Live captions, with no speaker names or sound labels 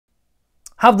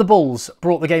Have the Bulls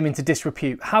brought the game into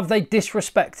disrepute? Have they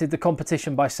disrespected the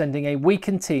competition by sending a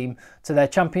weakened team to their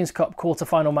Champions Cup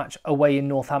quarter-final match away in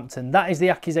Northampton? That is the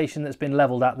accusation that's been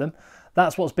levelled at them.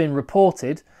 That's what's been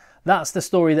reported. That's the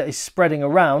story that is spreading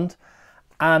around.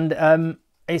 And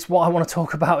it's what I want to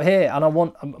talk about here.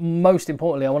 And most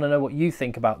importantly, I want to know what you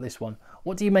think about this one.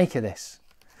 What do you make of this?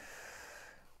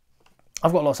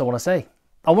 I've got lots I want to say.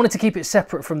 I wanted to keep it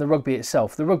separate from the rugby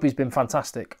itself. The rugby's been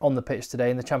fantastic on the pitch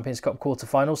today in the Champions Cup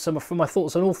quarterfinals. So for my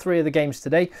thoughts on all three of the games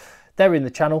today, they're in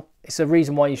the channel. It's a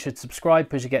reason why you should subscribe,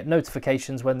 because you get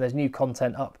notifications when there's new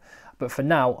content up. But for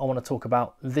now, I want to talk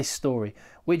about this story,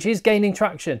 which is gaining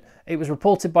traction. It was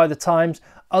reported by the Times.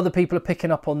 Other people are picking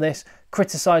up on this,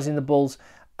 criticising the Bulls.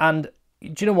 And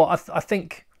do you know what? I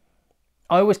think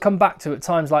I always come back to, at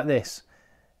times like this,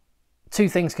 two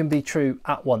things can be true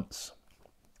at once.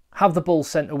 Have the Bulls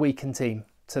sent a weakened team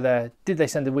to their... Did they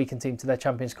send a weakened team to their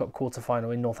Champions Cup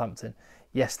quarter-final in Northampton?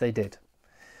 Yes, they did.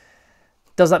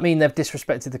 Does that mean they've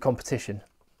disrespected the competition?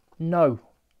 No.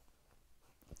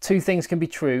 Two things can be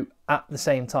true at the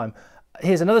same time.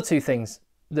 Here's another two things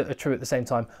that are true at the same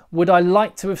time. Would I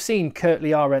like to have seen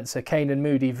Kirtley Arendse, Kanan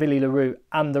Moody, Villy LaRue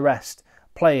and the rest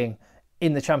playing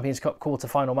in the Champions Cup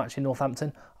quarter-final match in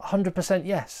Northampton? 100%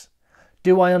 yes.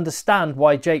 Do I understand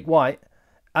why Jake White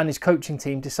and his coaching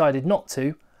team decided not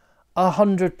to?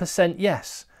 100%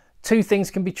 yes. Two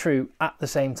things can be true at the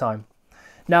same time.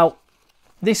 Now,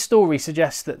 this story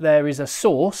suggests that there is a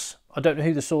source. I don't know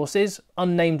who the source is,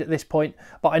 unnamed at this point,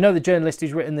 but I know the journalist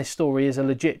who's written this story is a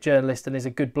legit journalist and is a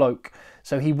good bloke,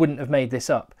 so he wouldn't have made this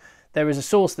up. There is a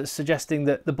source that's suggesting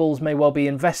that the Bulls may well be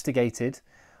investigated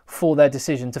for their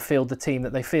decision to field the team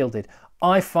that they fielded.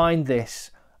 I find this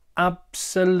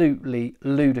absolutely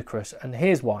ludicrous, and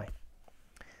here's why.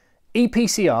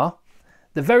 EPCR,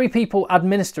 the very people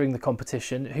administering the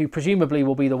competition, who presumably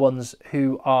will be the ones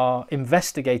who are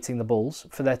investigating the Bulls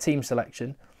for their team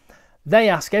selection, they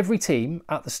ask every team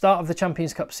at the start of the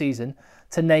Champions Cup season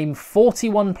to name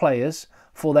 41 players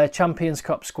for their Champions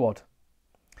Cup squad.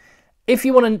 If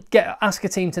you want to ask a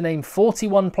team to name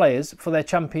 41 players for their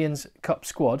Champions Cup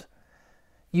squad,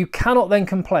 you cannot then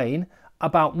complain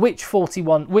about which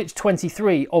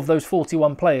 23 of those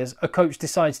 41 players a coach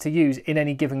decides to use in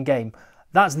any given game.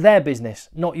 That's their business,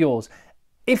 not yours.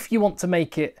 If you want to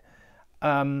make it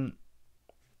higher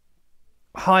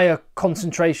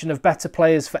concentration of better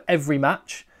players for every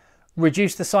match,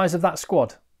 reduce the size of that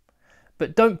squad.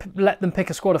 But don't let them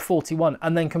pick a squad of 41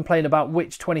 and then complain about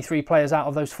which 23 players out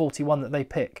of those 41 that they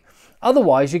pick.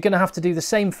 Otherwise, you're going to have to do the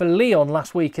same for Leon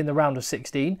last week in the round of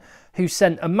 16, who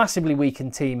sent a massively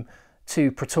weakened team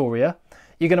to Pretoria.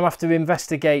 You're going to have to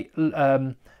investigate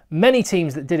many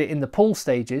teams that did it in the pool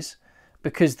stages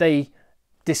because they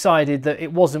decided that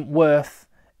it wasn't worth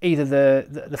either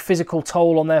the physical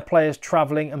toll on their players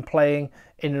travelling and playing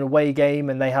in an away game,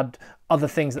 and they had other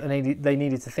things that they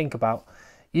needed to think about.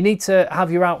 You need to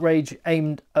have your outrage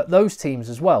aimed at those teams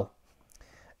as well.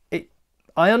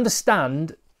 I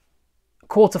understand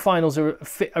quarterfinals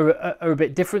are a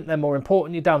bit different. They're more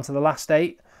important. You're down to the last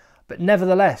 8. But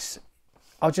nevertheless,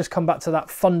 I'll just come back to that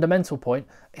fundamental point.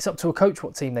 It's up to a coach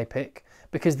what team they pick,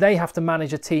 because they have to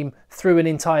manage a team through an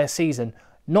entire season,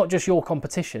 not just your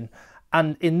competition.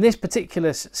 And in this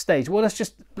particular stage, well, let's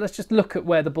just look at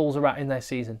where the Bulls are at in their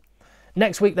season.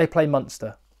 Next week they play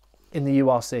Munster in the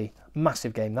URC.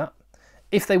 Massive game, that.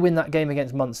 If they win that game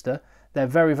against Munster, they're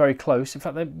very, very close. In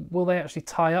fact, will they actually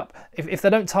tie up? If they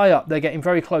don't tie up, they're getting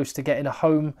very close to getting a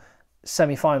home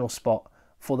semi-final spot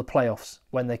for the playoffs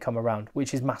when they come around,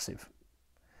 which is massive.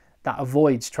 That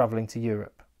avoids travelling to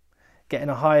Europe. Getting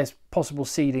a highest possible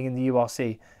seeding in the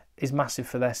URC is massive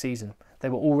for their season. They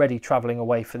were already travelling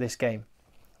away for this game.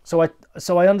 So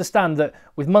I understand that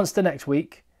with Munster next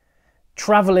week,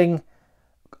 travelling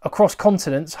across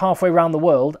continents halfway around the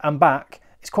world and back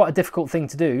is quite a difficult thing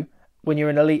to do when you're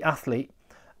an elite athlete.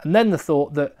 And then the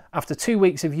thought that after 2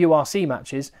 weeks of URC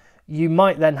matches, you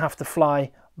might then have to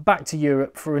fly back to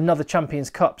Europe for another Champions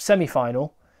Cup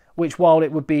semi-final, which, while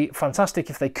it would be fantastic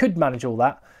if they could manage all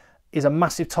that, is a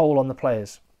massive toll on the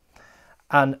players.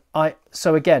 And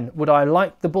so again, would I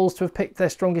like the Bulls to have picked their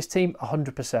strongest team?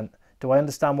 100%. Do I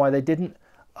understand why they didn't?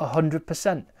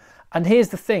 100%. And here's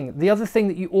the thing. The other thing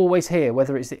that you always hear,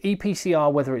 whether it's the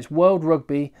EPCR, whether it's World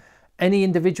Rugby, any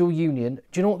individual union,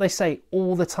 do you know what they say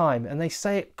all the time? And they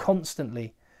say it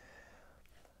constantly.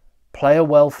 Player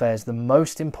welfare is the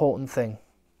most important thing.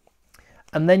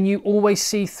 And then you always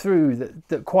see through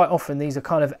that quite often these are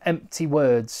kind of empty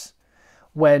words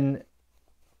when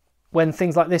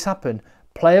things like this happen.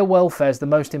 Player welfare is the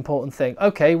most important thing.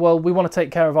 Okay, well, we want to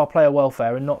take care of our player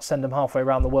welfare and not send them halfway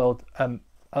around the world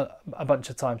a bunch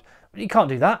of times. But you can't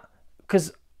do that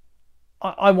because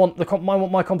I want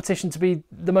my competition to be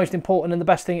the most important and the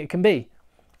best thing it can be.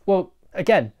 Well,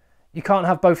 again, you can't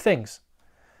have both things.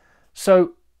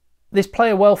 So this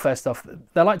player welfare stuff,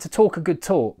 they like to talk a good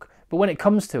talk, but when it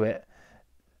comes to it,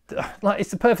 like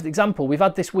it's the perfect example. We've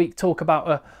had this week talk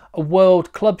about a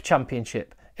World Club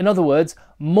Championship. In other words,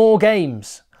 more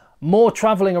games, more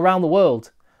travelling around the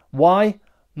world. Why?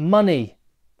 Money.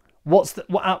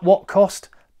 At what cost?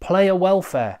 Player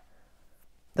welfare.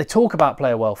 They talk about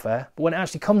player welfare, but when it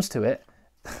actually comes to it,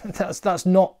 that's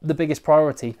not the biggest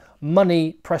priority.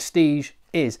 Money, prestige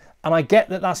is. And I get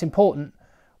that that's important,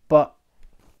 but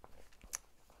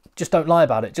just don't lie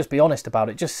about it. Just be honest about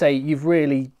it. Just say you've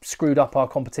really screwed up our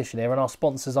competition here and our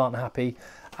sponsors aren't happy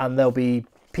and there'll be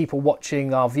people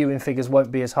watching, our viewing figures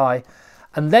won't be as high.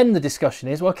 And then the discussion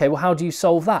is, well, okay, well, how do you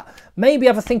solve that? Maybe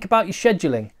have a think about your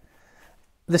scheduling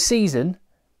the season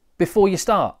before you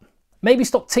start. Maybe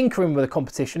stop tinkering with the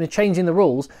competition and changing the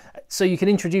rules so you can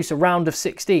introduce a round of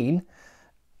 16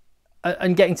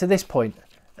 and getting to this point.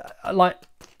 Like,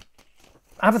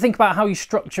 have a think about how you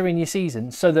structure in your season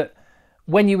so that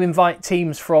when you invite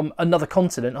teams from another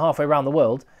continent halfway around the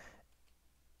world,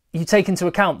 you take into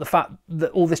account the fact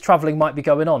that all this travelling might be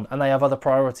going on and they have other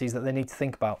priorities that they need to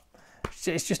think about.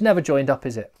 It's just never joined up,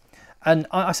 is it? And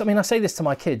I mean, I say this to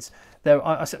my kids.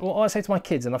 I say to my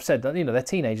kids, and I've said that, you know, they're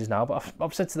teenagers now, but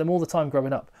I've said to them all the time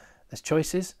growing up, there's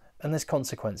choices and there's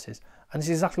consequences. And this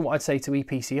is exactly what I'd say to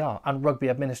EPCR and rugby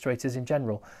administrators in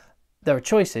general. There are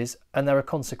choices and there are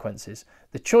consequences.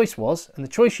 The choice was, and the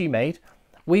choice you made,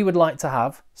 we would like to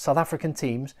have South African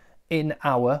teams in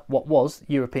our, what was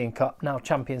European Cup, now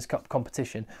Champions Cup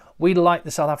competition. We'd like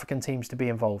the South African teams to be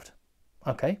involved.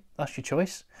 Okay, that's your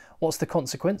choice. What's the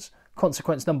consequence?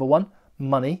 Consequence number one,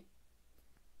 money.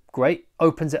 Great,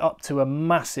 opens it up to a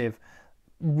massive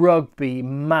rugby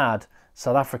mad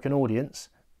South African audience.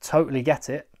 Totally get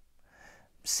it.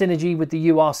 Synergy with the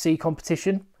URC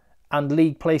competition and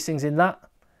league placings in that.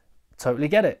 Totally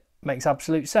get it. Makes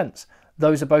absolute sense.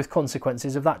 Those are both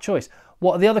consequences of that choice.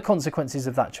 What are the other consequences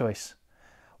of that choice?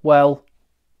 Well,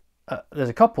 there's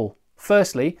a couple.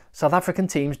 Firstly, South African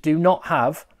teams do not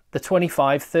have the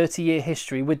 25, 30-year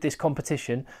history with this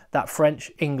competition that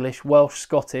French, English, Welsh,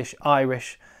 Scottish,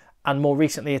 Irish, and more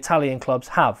recently Italian clubs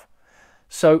have.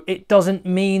 So it doesn't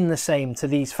mean the same to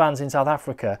these fans in South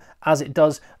Africa as it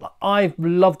does. I've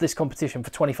loved this competition for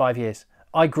 25 years.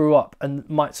 I grew up and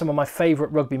some of my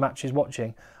favourite rugby matches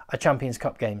watching are Champions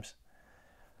Cup games.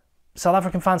 South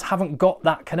African fans haven't got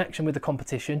that connection with the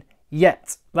competition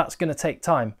yet. That's going to take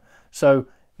time. So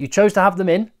you chose to have them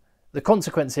in. The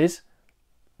consequences,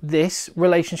 this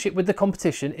relationship with the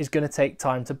competition is going to take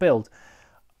time to build.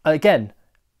 Again,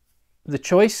 the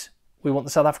choice, we want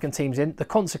the South African teams in. The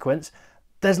consequence,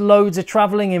 there's loads of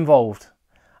travelling involved.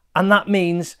 And that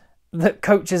means that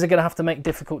coaches are going to have to make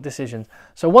difficult decisions.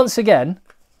 So once again,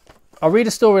 I'll read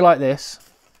a story like this.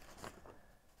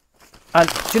 And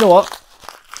do you know what?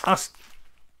 That's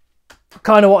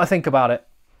kind of what I think about it.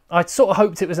 I sort of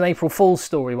hoped it was an April Fool's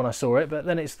story when I saw it, but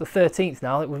then it's the 13th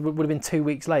now. It would have been 2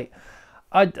 weeks late.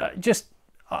 I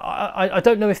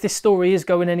don't know if this story is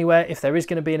going anywhere, if there is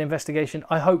going to be an investigation.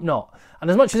 I hope not.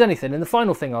 And as much as anything, and the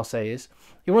final thing I'll say is,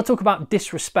 you want to talk about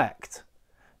disrespect,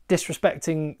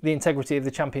 disrespecting the integrity of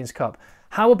the Champions Cup.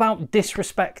 How about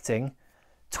disrespecting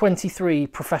 23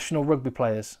 professional rugby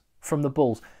players from the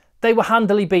Bulls? They were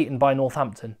handily beaten by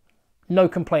Northampton. No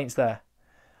complaints there.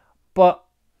 But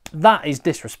that is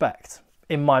disrespect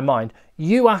in my mind.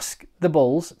 You ask the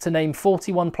Bulls to name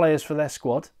 41 players for their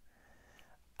squad,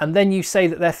 and then you say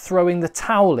that they're throwing the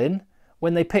towel in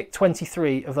when they pick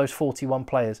 23 of those 41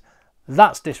 players.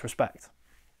 That's disrespect.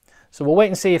 So we'll wait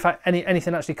and see if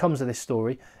anything actually comes of this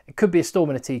story. It could be a storm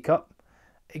in a teacup.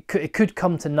 It could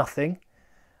come to nothing.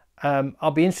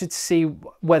 I'll be interested to see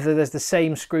whether there's the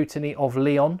same scrutiny of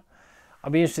Leon. I'll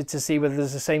be interested to see whether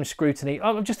there's the same scrutiny.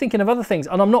 I'm just thinking of other things,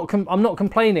 and I'm not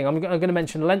complaining. I'm going to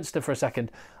mention Leinster for a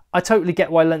second. I totally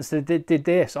get why Leinster did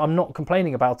this. I'm not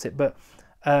complaining about it, but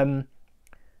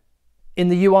in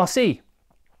the URC,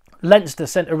 Leinster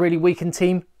sent a really weakened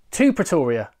team to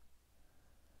Pretoria.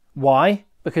 Why?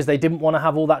 Because they didn't want to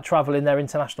have all that travel in their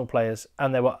international players,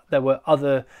 and there were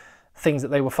other things that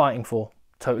they were fighting for.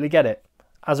 Totally get it.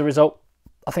 As a result,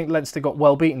 I think Leinster got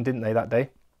well beaten, didn't they, that day?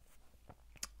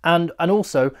 And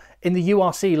also in the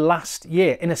URC last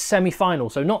year in a semi-final,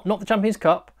 so not the Champions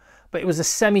Cup, but it was a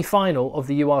semi-final of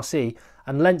the URC,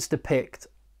 and Leinster picked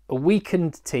a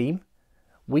weakened team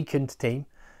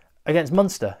against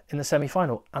Munster in the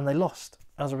semi-final, and they lost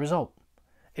as a result.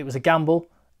 It was a gamble.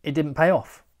 It didn't pay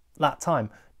off that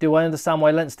time. Do I understand why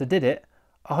Leinster did it?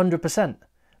 100%.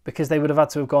 because they would have had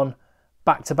to have gone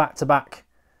back to back to back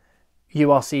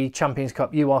URC Champions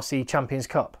Cup, URC Champions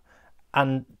Cup.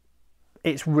 And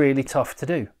it's really tough to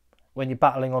do when you're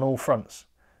battling on all fronts.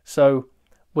 So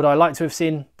would I like to have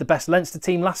seen the best Leinster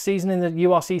team last season in the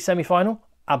URC semi-final?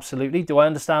 Absolutely. Do I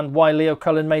understand why Leo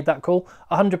Cullen made that call?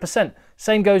 100%.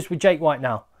 Same goes with Jake White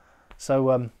now.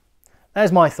 So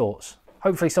there's my thoughts.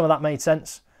 Hopefully some of that made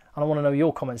sense. And I want to know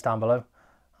your comments down below.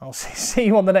 I'll see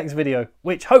you on the next video,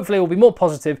 which hopefully will be more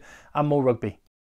positive and more rugby.